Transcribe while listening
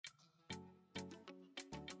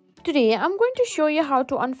Today, I'm going to show you how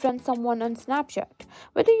to unfriend someone on Snapchat.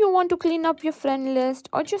 Whether you want to clean up your friend list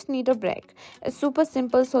or just need a break, it's super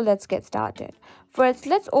simple, so let's get started. First,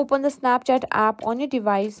 let's open the Snapchat app on your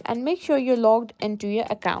device and make sure you're logged into your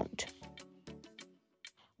account.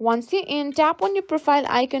 Once you're in, tap on your profile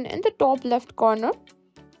icon in the top left corner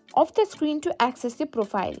of the screen to access your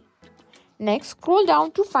profile. Next, scroll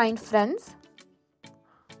down to Find Friends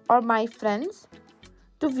or My Friends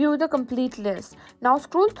to view the complete list. Now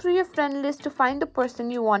scroll through your friend list to find the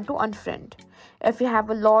person you want to unfriend. If you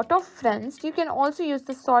have a lot of friends, you can also use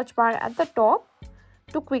the search bar at the top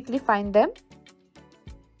to quickly find them.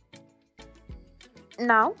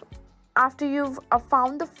 Now, after you've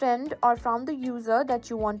found the friend or found the user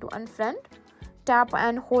that you want to unfriend, tap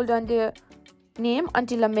and hold on their name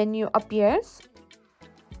until a menu appears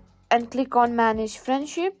and click on Manage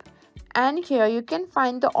Friendship, and here you can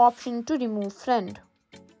find the option to remove friend.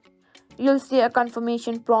 You'll see a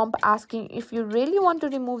confirmation prompt asking if you really want to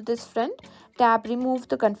remove this friend. Tap Remove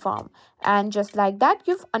to confirm, and just like that,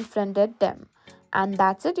 you've unfriended them. And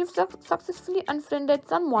that's it, you've successfully unfriended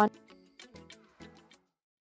someone.